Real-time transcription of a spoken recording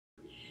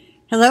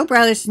Hello,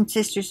 brothers and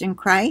sisters in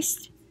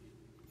Christ.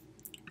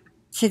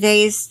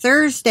 Today is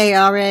Thursday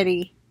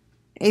already,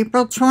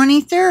 April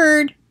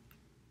 23rd.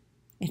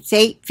 It's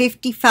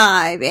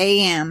 8:55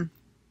 a.m.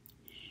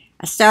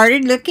 I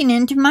started looking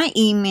into my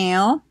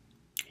email,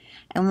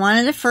 and one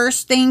of the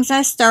first things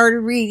I started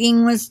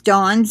reading was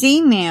Dawn's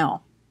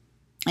email.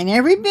 And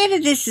every bit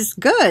of this is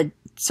good,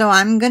 so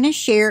I'm going to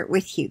share it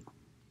with you.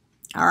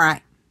 All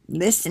right,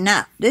 listen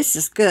up. This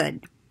is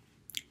good.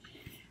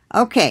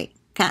 Okay,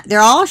 they're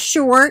all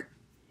short,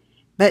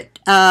 but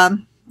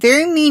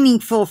very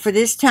meaningful for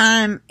this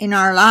time in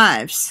our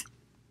lives.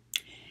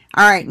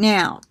 All right,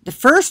 now, the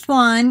first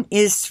one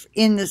is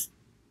in the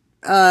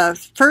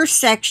first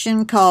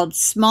section called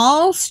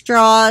Small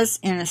Straws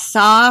in a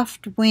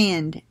Soft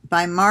Wind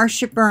by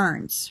Marsha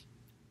Burns.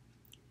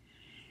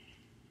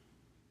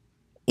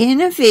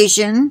 In a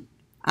vision,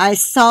 I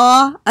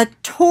saw a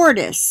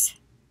tortoise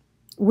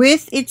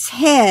with its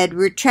head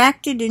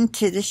retracted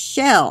into the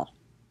shell,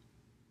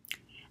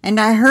 and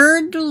I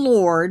heard the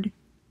Lord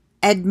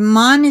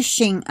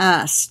admonishing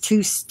us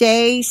to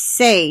stay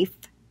safe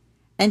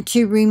and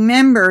to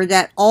remember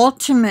that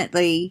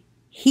ultimately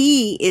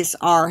He is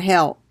our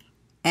help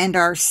and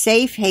our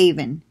safe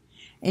haven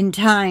in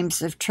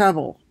times of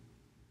trouble.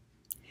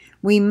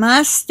 We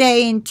must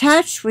stay in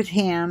touch with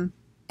Him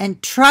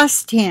and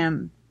trust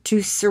Him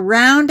to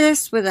surround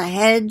us with a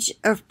hedge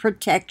of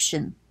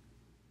protection.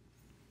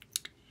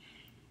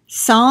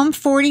 Psalm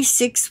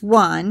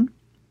 46:1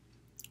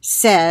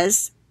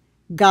 says,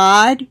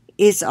 God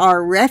is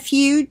our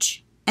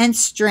refuge and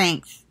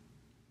strength,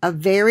 a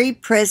very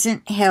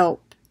present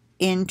help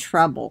in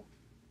trouble.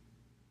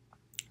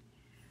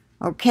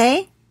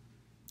 Okay?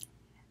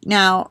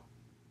 Now,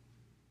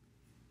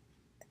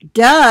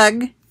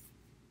 Doug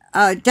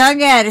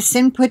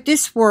Addison put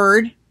this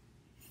word,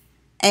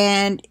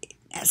 and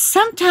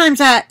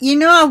sometimes I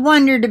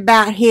wondered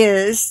about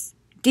his.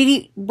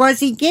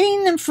 Was he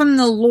getting them from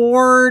the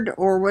Lord,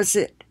 or was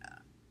it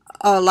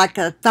like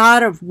a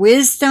thought of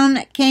wisdom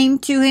that came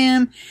to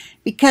him?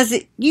 Because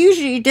it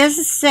usually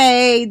doesn't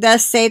say,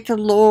 thus saith the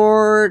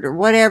Lord, or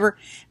whatever.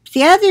 But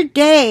the other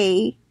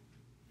day,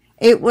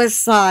 it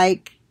was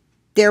like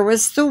there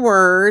was the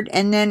word,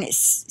 and then it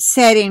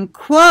said in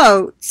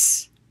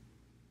quotes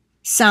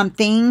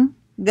something,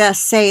 thus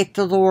saith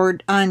the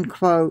Lord,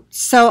 unquote.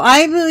 So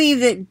I believe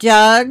that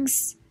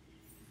Doug's,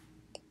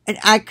 and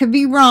I could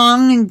be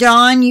wrong, and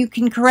Dawn, you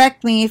can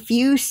correct me if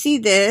you see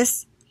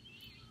this.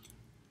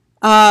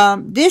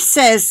 This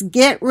says,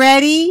 get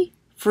ready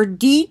for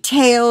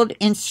detailed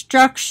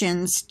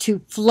instructions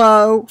to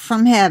flow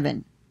from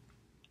heaven.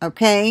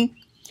 Okay?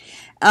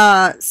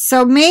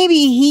 So maybe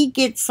he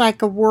gets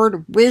like a word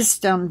of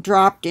wisdom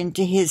dropped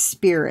into his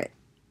spirit.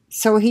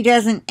 So he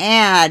doesn't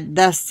add,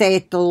 thus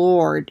saith the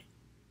Lord.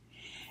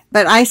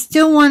 But I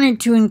still wanted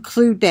to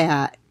include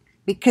that,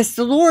 because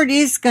the Lord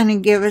is going to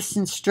give us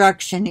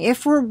instruction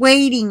if we're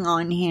waiting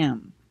on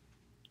Him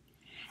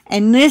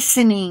and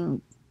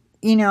listening,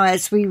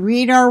 as we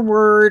read our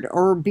word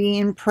or be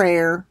in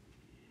prayer.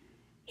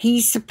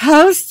 He's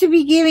supposed to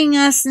be giving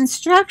us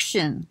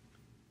instruction.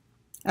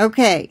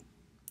 Okay,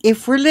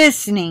 if we're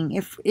listening,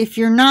 if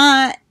you're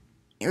not,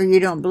 or you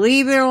don't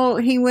believe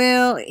He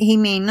will, He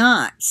may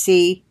not.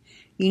 See,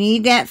 you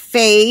need that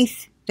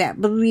faith, that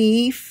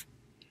belief,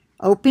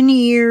 open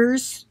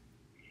ears,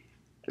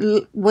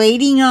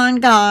 waiting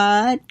on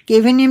God,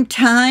 giving Him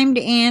time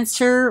to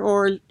answer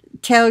or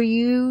tell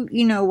you,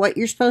 what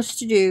you're supposed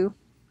to do.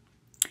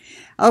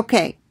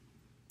 Okay.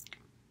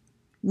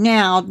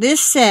 Now,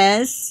 this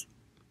says,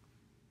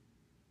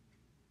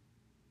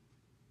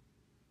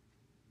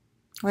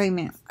 wait a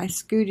minute, I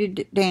scooted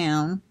it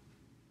down.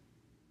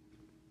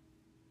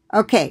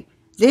 Okay,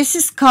 this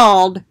is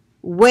called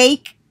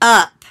Wake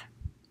Up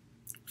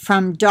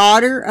from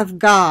Daughter of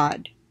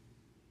God.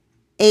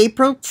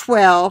 April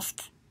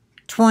 12th,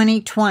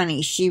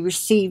 2020, she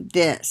received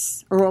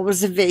this, or it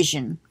was a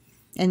vision,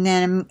 and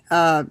then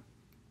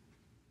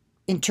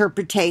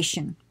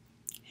interpretation.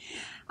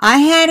 I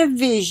had a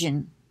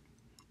vision.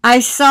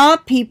 I saw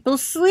people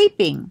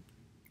sleeping.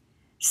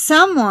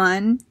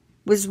 Someone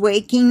was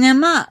waking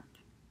them up,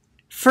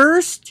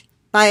 first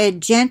by a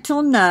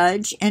gentle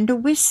nudge and a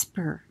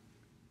whisper.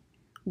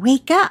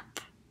 Wake up.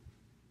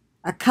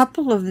 A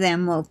couple of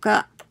them woke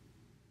up.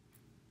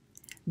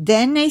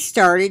 Then they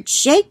started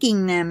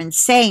shaking them and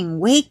saying,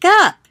 wake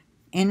up,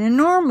 in a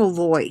normal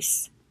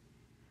voice.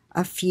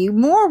 A few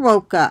more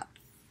woke up.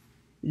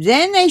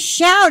 Then they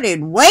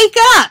shouted, wake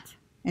up,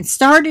 and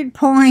started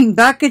pouring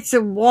buckets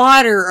of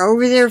water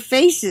over their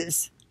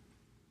faces.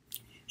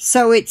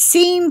 So it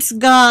seems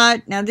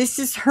God, now this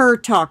is her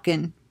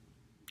talking.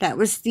 That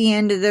was the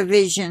end of the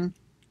vision.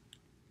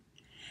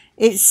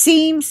 It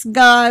seems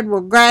God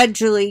will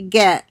gradually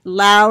get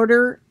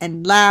louder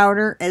and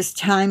louder as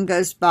time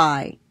goes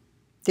by.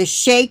 The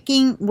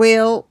shaking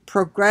will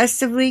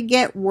progressively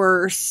get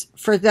worse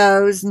for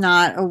those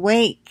not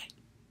awake.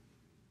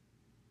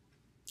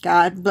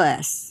 God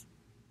bless.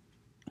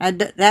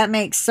 That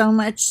makes so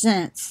much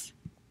sense.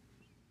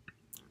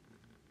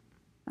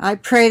 I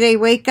pray they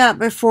wake up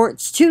before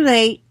it's too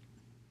late.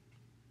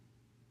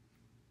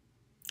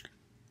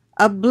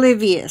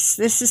 Oblivious.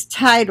 This is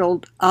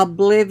titled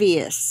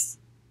Oblivious.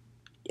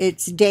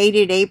 It's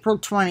dated April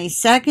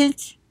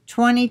 22nd,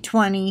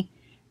 2020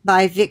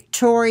 by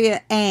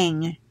Victoria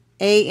Ang,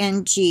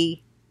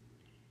 A-N-G.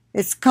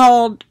 It's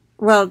called,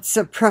 well, it's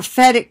a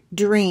prophetic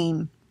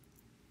dream.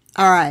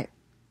 All right.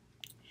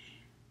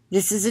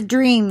 This is a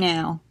dream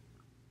now.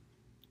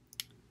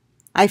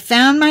 I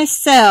found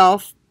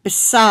myself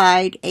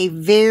beside a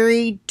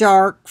very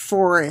dark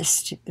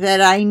forest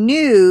that I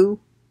knew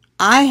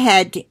I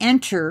had to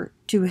enter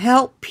to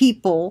help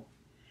people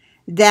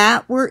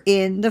that were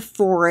in the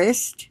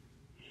forest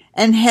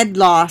and had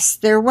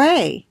lost their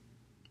way.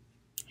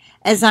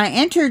 As I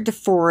entered the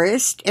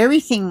forest,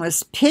 everything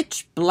was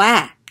pitch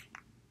black,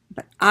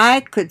 but I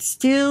could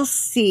still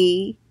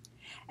see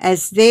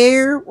as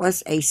there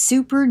was a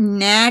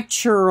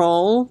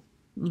supernatural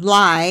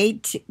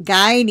light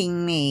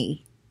guiding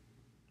me.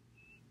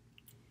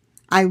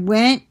 I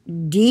went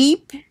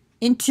deep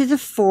into the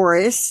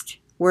forest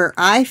where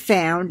I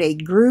found a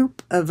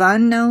group of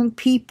unknown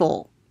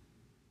people.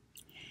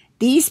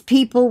 These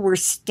people were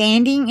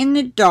standing in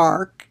the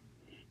dark,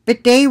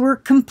 but they were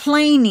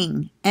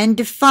complaining and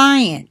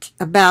defiant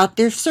about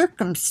their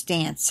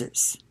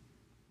circumstances.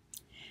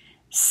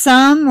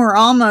 Some were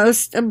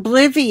almost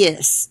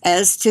oblivious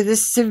as to the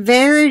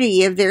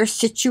severity of their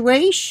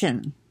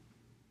situation.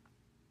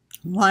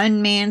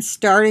 One man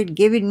started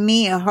giving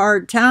me a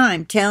hard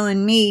time,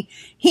 telling me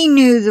he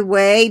knew the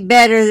way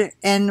better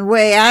and the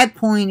way I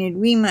pointed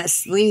we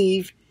must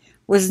leave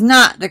was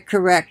not the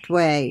correct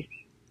way.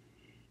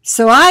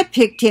 So I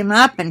picked him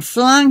up and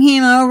flung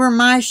him over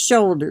my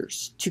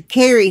shoulders to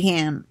carry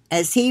him,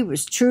 as he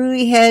was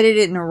truly headed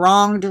in the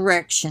wrong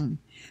direction,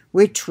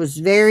 which was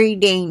very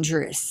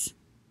dangerous.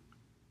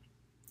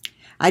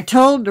 I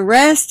told the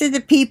rest of the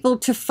people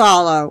to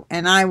follow,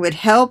 and I would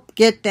help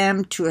get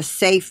them to a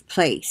safe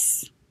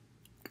place.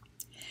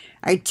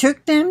 I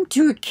took them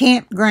to a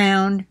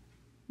campground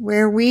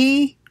where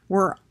we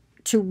were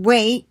to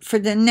wait for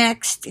the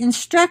next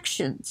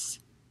instructions.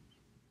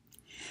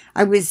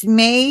 I was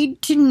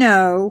made to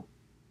know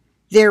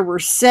there were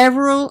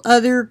several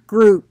other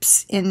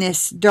groups in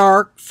this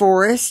dark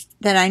forest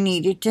that I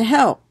needed to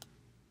help.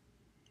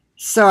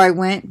 So I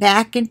went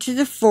back into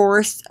the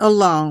forest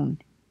alone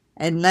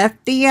and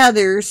left the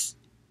others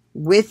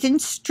with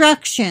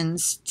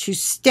instructions to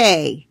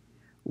stay,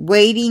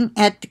 waiting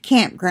at the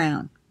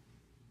campground.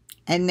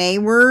 And they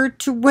were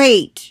to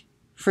wait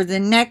for the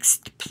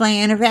next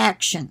plan of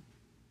action.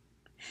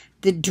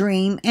 The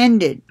dream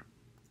ended.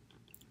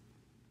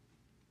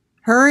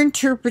 Her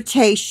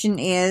interpretation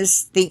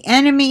is, the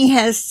enemy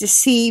has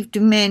deceived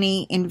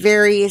many in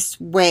various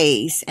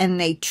ways,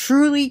 and they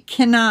truly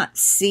cannot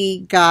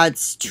see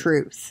God's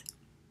truth.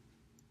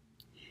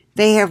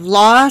 They have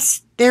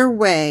lost their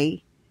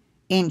way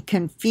in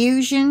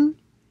confusion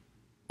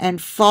and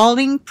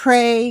falling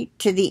prey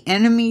to the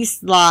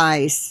enemy's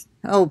lies.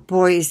 Oh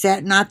boy, is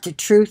that not the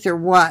truth or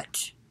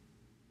what?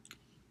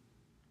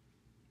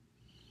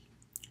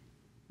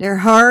 Their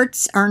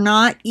hearts are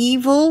not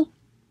evil,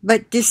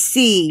 but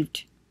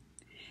deceived,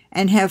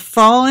 and have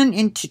fallen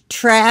into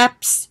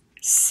traps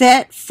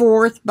set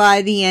forth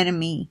by the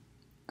enemy.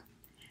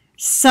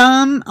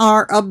 Some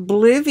are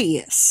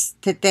oblivious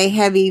that they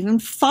have even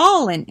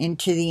fallen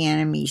into the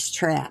enemy's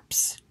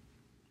traps.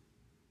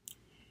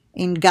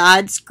 In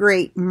God's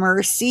great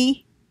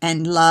mercy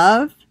and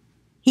love,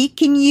 He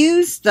can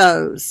use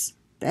those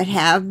that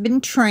have been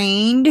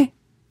trained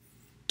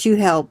to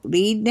help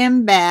lead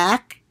them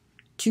back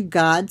to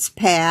God's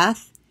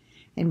path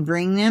and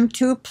bring them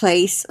to a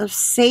place of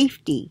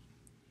safety,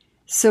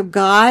 so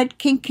God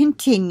can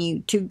continue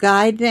to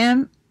guide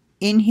them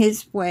in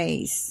His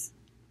ways.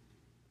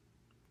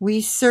 We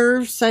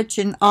serve such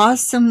an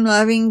awesome,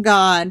 loving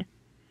God.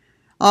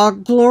 All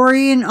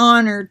glory and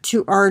honor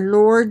to our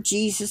Lord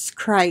Jesus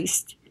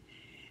Christ.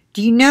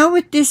 Do you know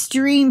what this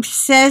dream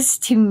says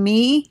to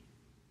me?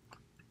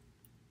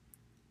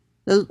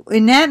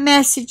 In that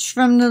message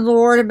from the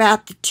Lord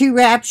about the two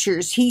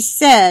raptures, He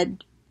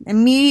said,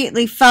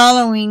 immediately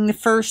following the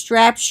first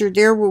rapture,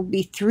 there will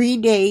be 3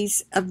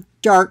 days of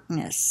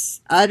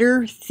darkness,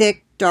 utter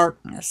thick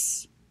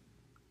darkness.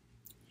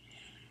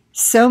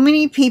 So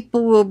many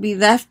people will be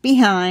left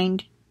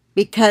behind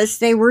because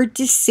they were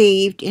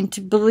deceived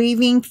into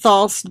believing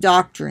false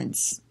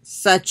doctrines,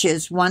 such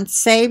as once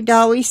saved,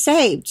 always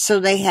saved. So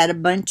they had a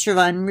bunch of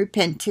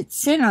unrepentant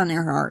sin on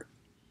their heart.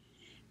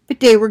 But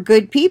they were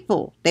good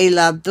people. They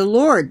loved the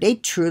Lord. They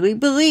truly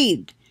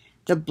believed.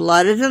 The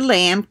blood of the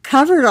Lamb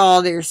covered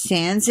all their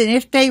sins, and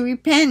if they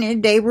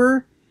repented, they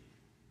were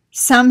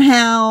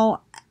somehow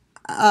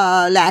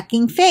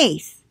lacking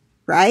faith,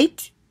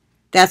 right?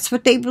 That's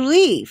what they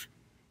believe.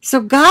 So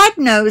God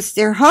knows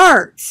their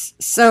hearts.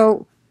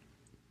 So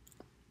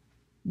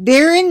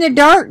they're in the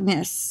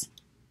darkness.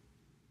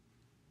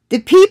 The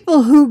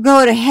people who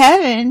go to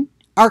heaven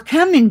are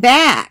coming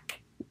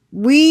back.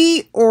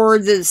 We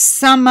or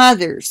some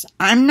others.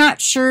 I'm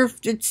not sure if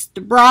it's the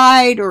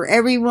bride or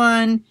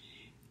everyone.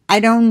 I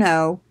don't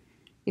know.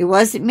 It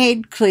wasn't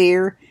made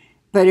clear,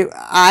 but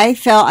I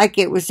felt like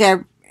it was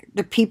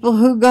the people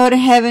who go to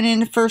heaven in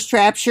the first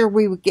rapture,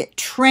 we would get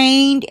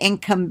trained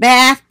and come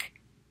back.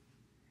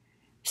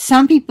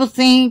 Some people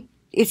think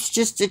it's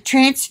just a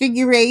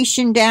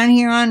transfiguration down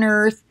here on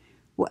earth.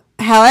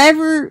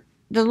 However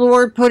the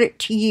Lord put it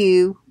to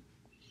you,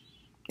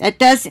 that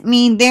doesn't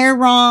mean they're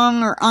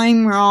wrong or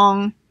I'm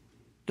wrong.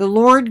 The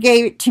Lord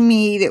gave it to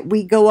me that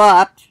we go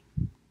up.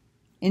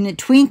 In the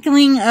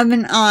twinkling of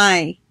an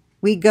eye,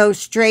 we go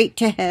straight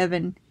to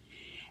heaven.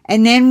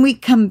 And then we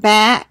come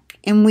back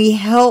and we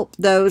help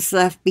those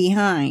left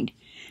behind.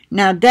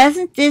 Now,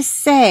 doesn't this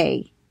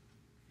say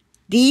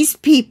these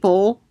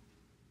people,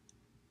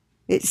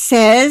 it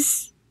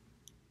says,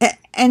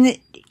 and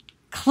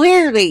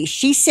clearly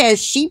she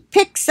says she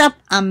picks up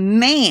a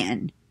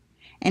man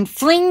and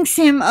flings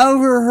him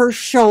over her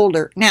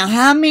shoulder. Now,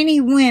 how many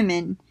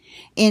women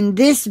in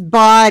this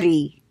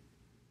body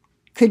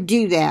could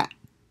do that?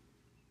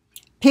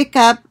 Pick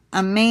up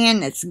a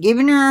man that's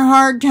giving her a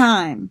hard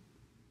time.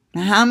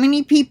 Now, how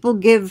many people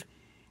give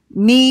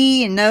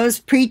me and those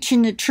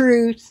preaching the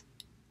truth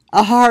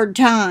a hard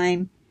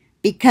time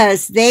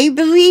because they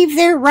believe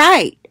they're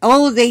right?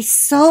 Oh, they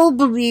so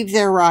believe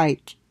they're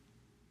right.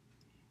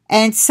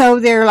 And so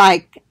they're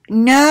like,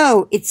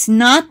 no, it's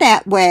not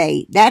that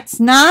way. That's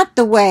not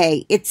the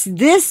way. It's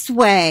this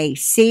way.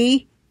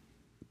 See?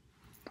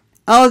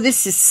 Oh,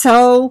 this is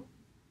so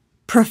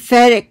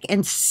prophetic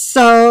and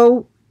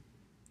so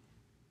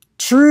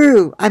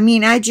true. I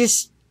mean, I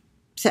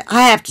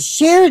have to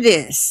share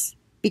this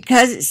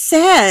because it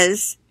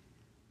says,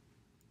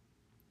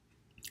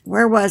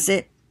 where was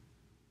it?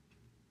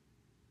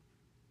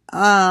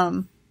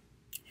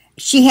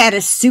 She had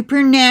a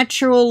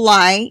supernatural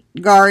light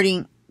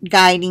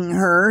guiding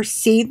her.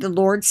 See, the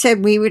Lord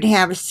said we would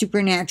have a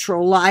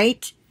supernatural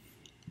light.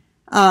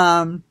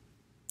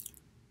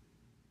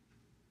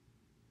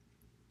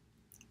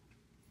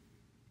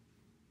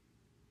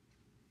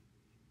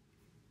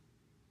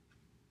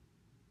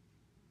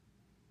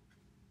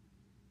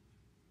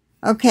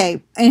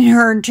 Okay, in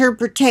her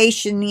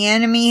interpretation, the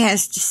enemy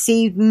has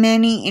deceived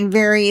many in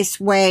various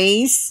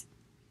ways,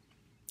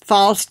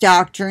 false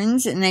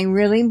doctrines, and they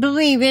really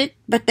believe it,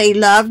 but they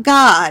love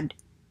God,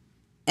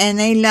 and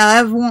they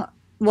love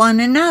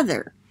one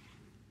another.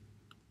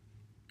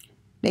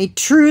 They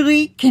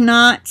truly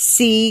cannot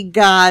see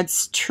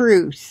God's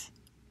truth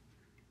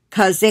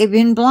because they've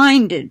been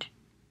blinded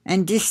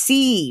and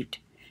deceived.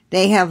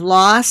 They have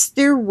lost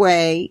their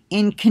way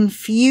in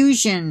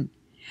confusion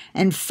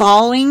and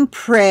falling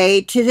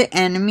prey to the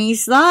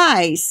enemy's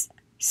lies.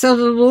 So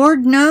the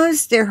Lord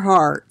knows their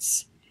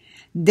hearts.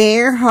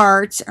 Their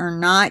hearts are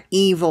not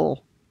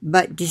evil,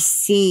 but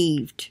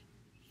deceived,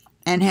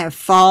 and have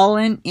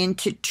fallen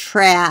into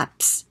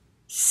traps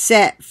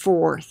set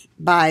forth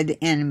by the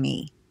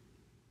enemy.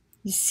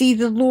 You see,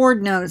 the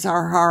Lord knows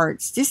our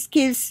hearts. This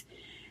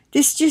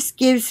just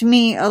gives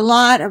me a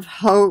lot of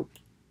hope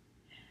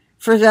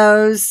for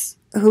those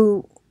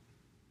who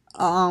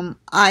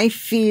I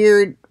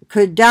feared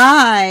could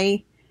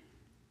die,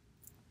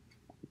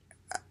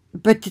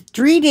 but the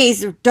 3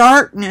 days of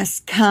darkness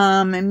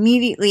come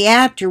immediately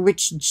after,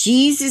 which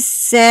Jesus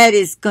said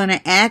is going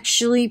to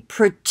actually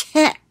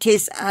protect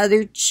his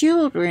other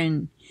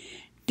children.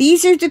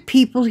 These are the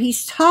people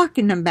he's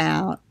talking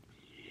about.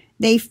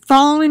 They've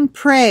fallen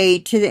prey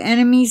to the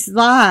enemy's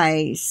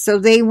lies, so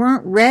they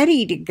weren't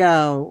ready to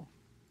go.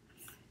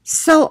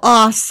 So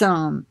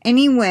awesome.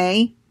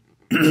 Anyway,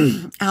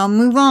 I'll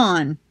move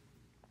on.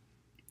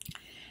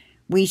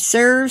 We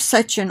serve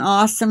such an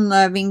awesome,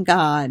 loving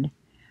God.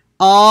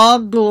 All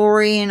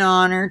glory and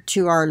honor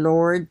to our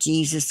Lord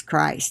Jesus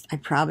Christ. I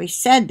probably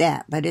said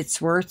that, but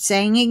it's worth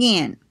saying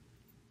again.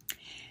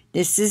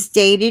 This is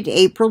dated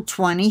April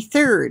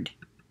 23rd.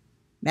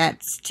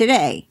 That's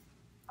today.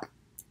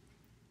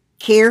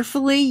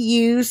 Carefully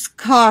use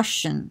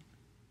caution.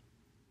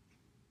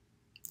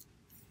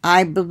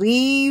 I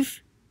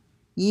believe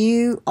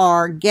you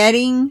are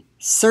getting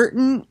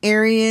certain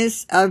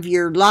areas of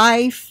your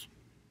life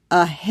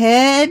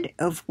ahead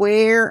of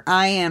where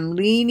I am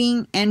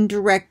leading and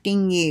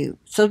directing you.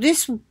 So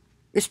this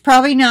is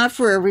probably not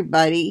for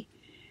everybody,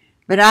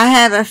 but I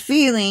have a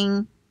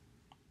feeling,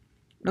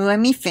 let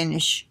me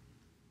finish.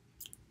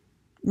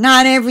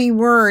 Not every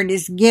word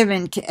is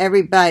given to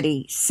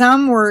everybody.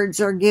 Some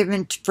words are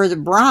given for the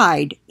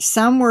bride.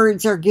 Some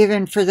words are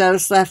given for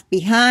those left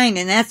behind,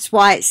 and that's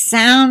why it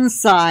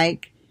sounds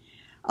like,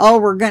 oh,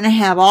 we're going to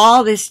have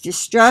all this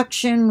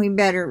destruction. We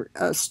better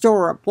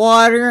store up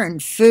water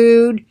and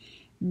food.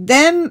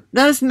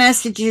 Those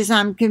messages,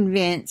 I'm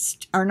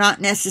convinced, are not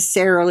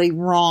necessarily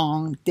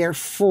wrong. They're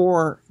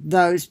for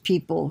those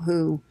people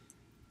who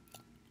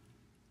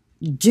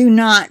do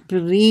not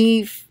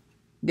believe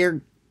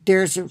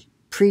there's a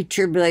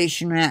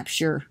pre-tribulation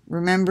rapture.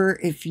 Remember,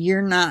 if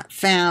you're not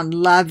found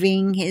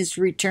loving his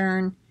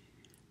return,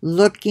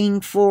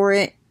 looking for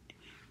it,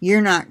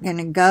 you're not going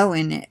to go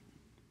in it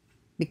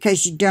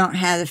because you don't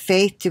have the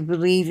faith to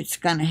believe it's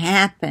going to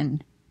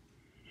happen.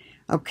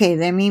 Okay,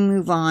 let me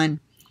move on.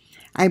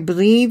 I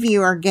believe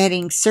you are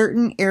getting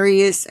certain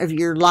areas of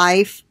your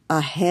life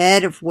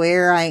ahead of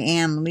where I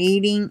am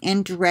leading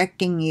and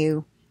directing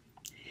you.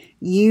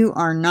 You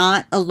are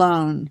not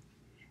alone.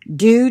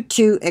 Due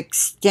to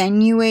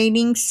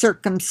extenuating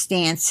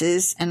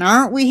circumstances, and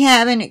aren't we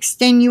having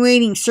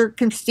extenuating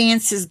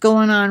circumstances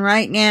going on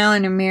right now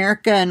in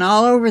America and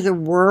all over the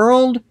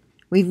world?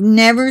 We've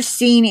never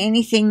seen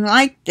anything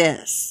like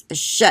this. A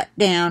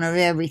shutdown of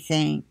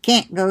everything.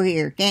 Can't go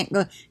here, can't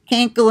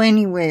go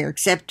anywhere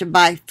except to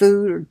buy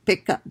food or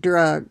pick up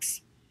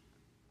drugs.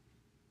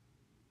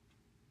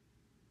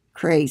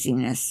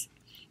 Craziness.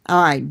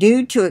 All right,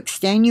 due to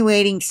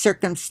extenuating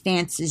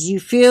circumstances, you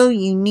feel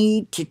you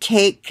need to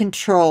take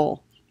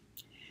control,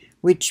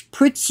 which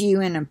puts you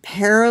in a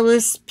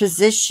perilous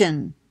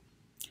position.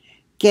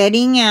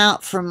 Getting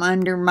out from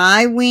under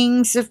my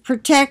wings of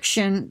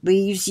protection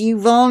leaves you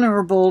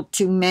vulnerable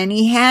to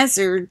many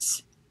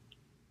hazards.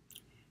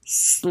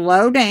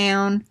 Slow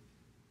down,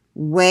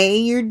 weigh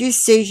your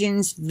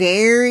decisions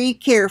very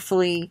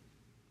carefully,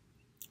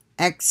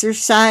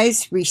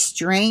 exercise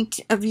restraint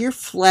of your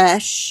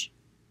flesh.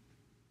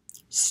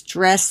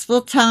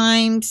 Stressful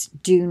times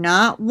do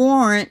not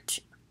warrant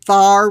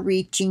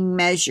far-reaching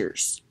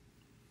measures.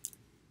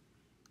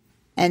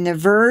 And the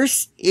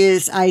verse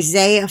is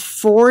Isaiah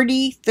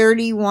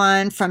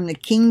 40:31 from the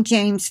King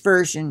James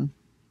Version.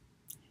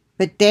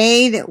 But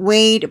they that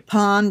wait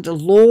upon the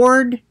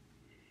Lord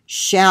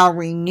shall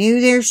renew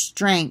their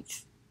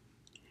strength.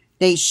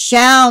 They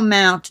shall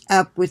mount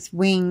up with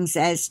wings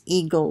as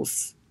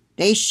eagles.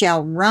 They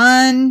shall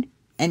run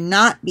and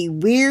not be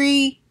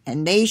weary,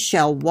 and they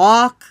shall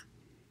walk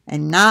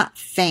and not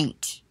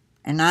faint.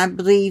 And I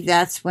believe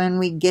that's when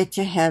we get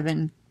to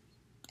heaven.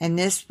 And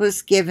this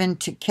was given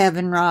to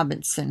Kevin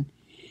Robinson.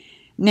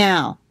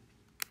 Now,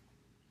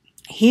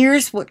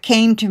 here's what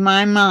came to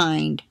my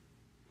mind.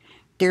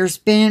 There's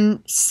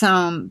been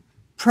some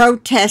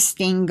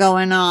protesting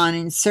going on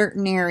in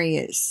certain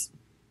areas.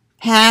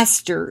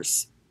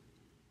 Pastors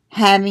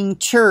having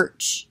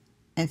church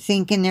and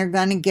thinking they're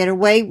going to get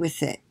away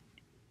with it.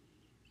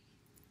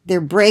 They're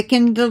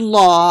breaking the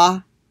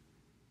law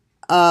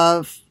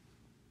of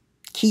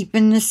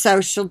keeping the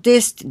social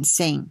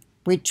distancing,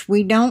 which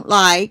we don't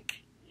like.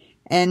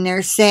 And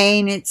they're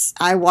saying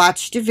I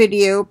watched a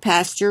video,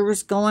 pastor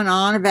was going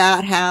on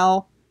about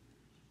how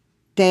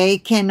they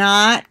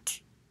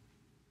cannot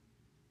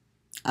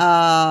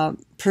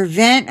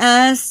prevent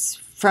us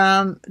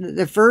from,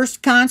 the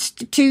first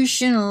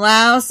Constitution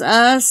allows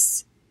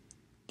us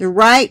the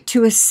right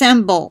to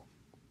assemble.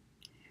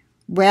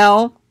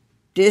 Well,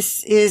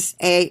 this is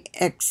an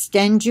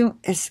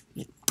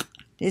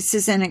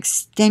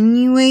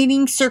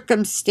extenuating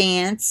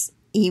circumstance,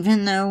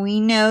 even though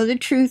we know the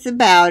truth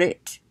about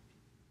it.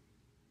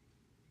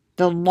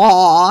 The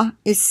law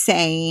is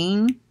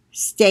saying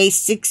stay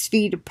 6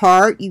 feet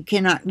apart. You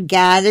cannot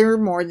gather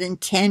more than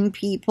 10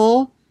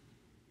 people.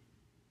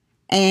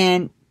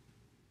 And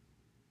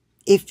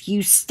if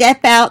you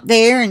step out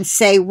there and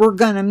say, we're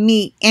going to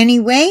meet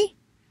anyway,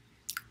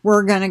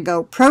 we're going to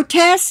go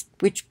protest,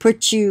 which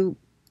puts you,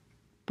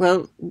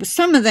 well,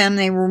 some of them,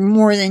 they were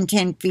more than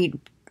 10 feet,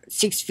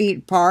 6 feet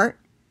apart.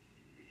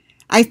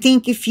 I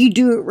think if you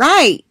do it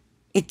right,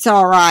 it's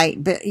all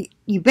right. But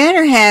you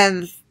better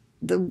have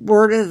the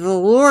word of the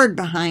Lord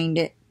behind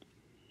it.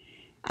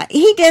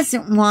 He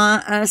doesn't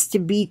want us to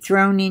be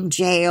thrown in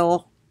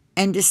jail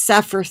and to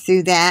suffer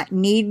through that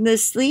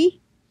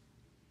needlessly.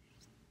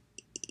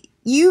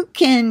 You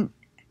can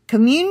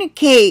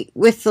communicate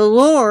with the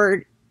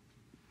Lord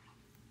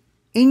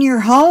in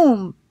your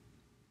home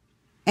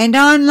and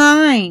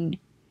online.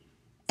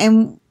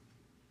 And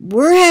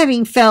we're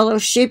having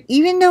fellowship,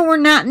 even though we're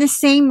not in the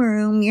same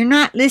room. You're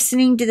not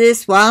listening to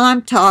this while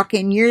I'm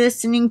talking. You're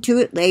listening to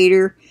it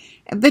later.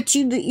 But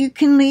you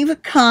can leave a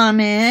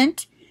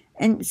comment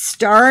and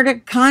start a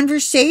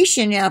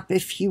conversation up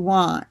if you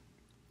want.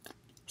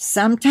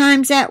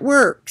 Sometimes that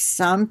works.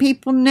 Some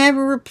people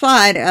never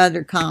reply to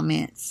other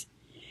comments.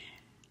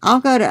 I'll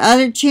go to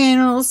other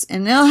channels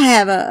and they'll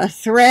have a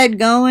thread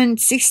going,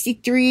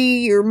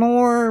 63 or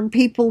more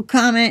people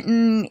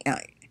commenting.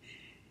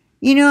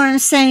 You know what I'm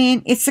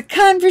saying? It's a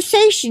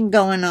conversation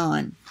going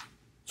on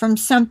from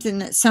something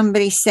that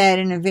somebody said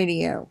in a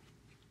video.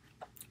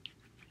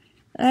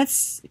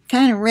 That's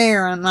kind of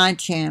rare on my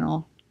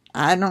channel.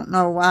 I don't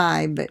know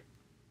why, but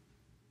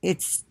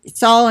it's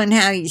all in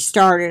how you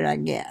started, I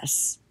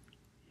guess.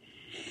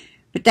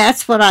 But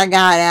that's what I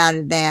got out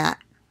of that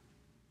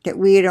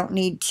we don't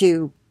need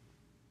to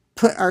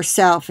put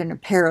ourselves in a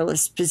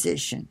perilous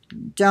position.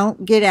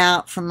 Don't get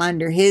out from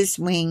under his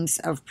wings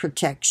of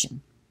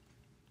protection.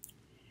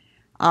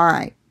 All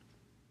right.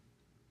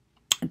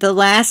 The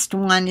last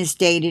one is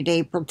dated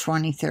April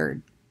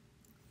 23rd.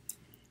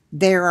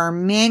 There are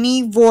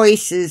many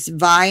voices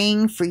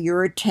vying for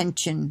your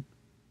attention.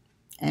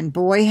 And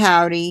boy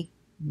howdy,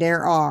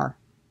 there are.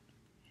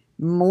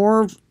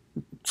 More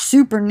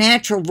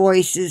supernatural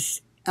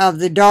voices of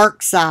the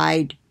dark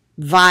side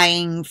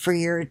vying for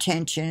your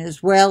attention,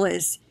 as well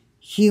as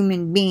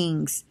human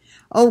beings.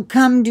 Oh,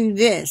 come do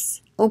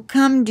this. Oh,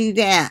 come do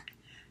that.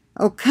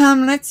 Oh,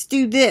 come, let's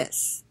do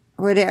this.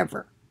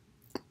 Whatever.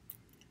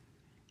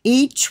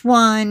 Each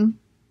one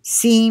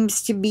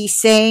seems to be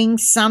saying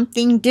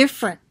something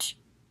different,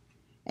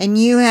 and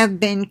you have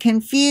been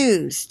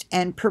confused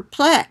and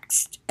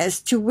perplexed as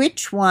to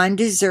which one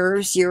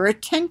deserves your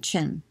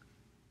attention.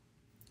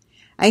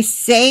 I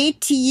say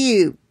to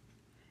you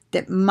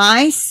that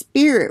my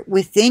spirit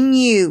within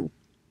you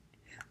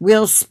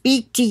will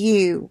speak to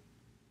you,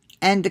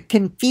 and the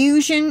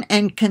confusion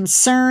and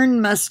concern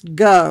must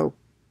go.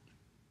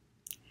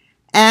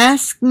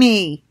 Ask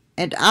me,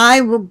 and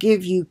I will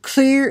give you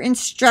clear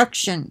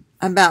instruction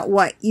about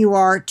what you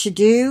are to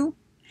do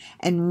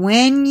and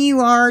when you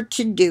are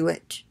to do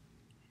it.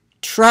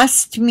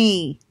 Trust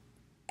me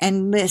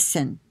and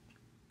listen.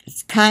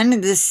 It's kind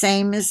of the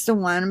same as the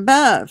one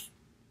above.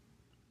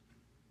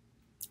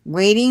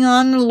 Waiting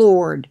on the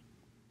Lord,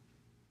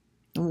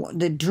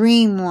 the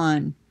dream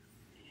one.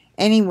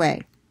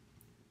 Anyway,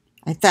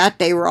 I thought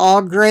they were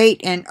all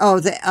great. And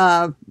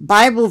the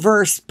Bible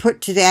verse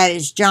put to that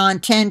is John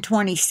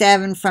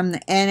 10:27 from the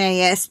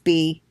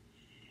NASB.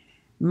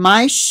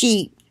 My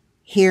sheep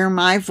hear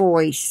my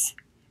voice,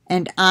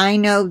 and I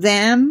know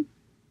them,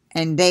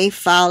 and they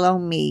follow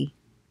me.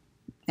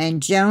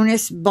 And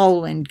Jonas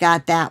Boland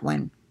got that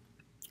one.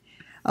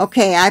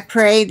 Okay, I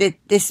pray that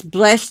this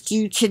blessed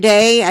you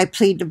today. I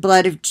plead the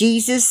blood of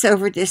Jesus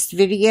over this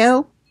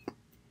video,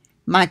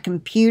 my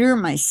computer,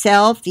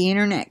 myself, the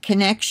internet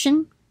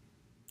connection.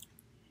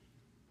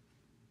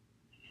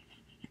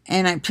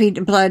 And I plead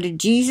the blood of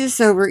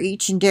Jesus over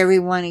each and every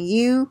one of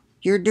you,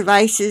 your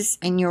devices,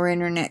 and your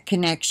internet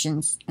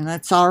connections. And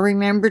let's all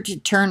remember to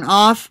turn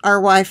off our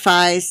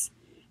Wi-Fis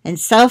and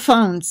cell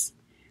phones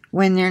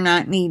when they're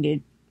not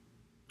needed.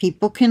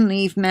 People can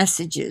leave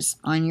messages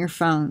on your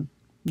phone.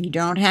 You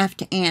don't have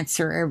to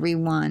answer every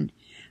one.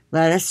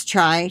 Let us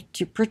try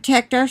to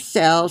protect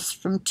ourselves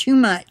from too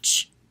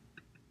much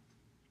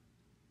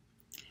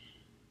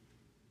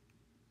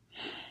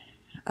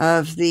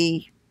of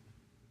the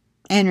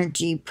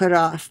energy put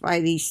off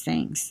by these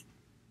things.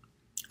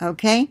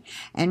 Okay?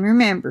 And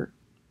remember,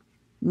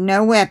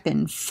 no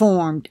weapon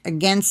formed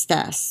against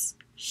us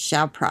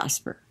shall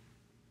prosper.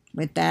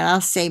 With that,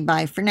 I'll say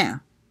bye for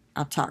now.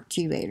 I'll talk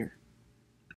to you later.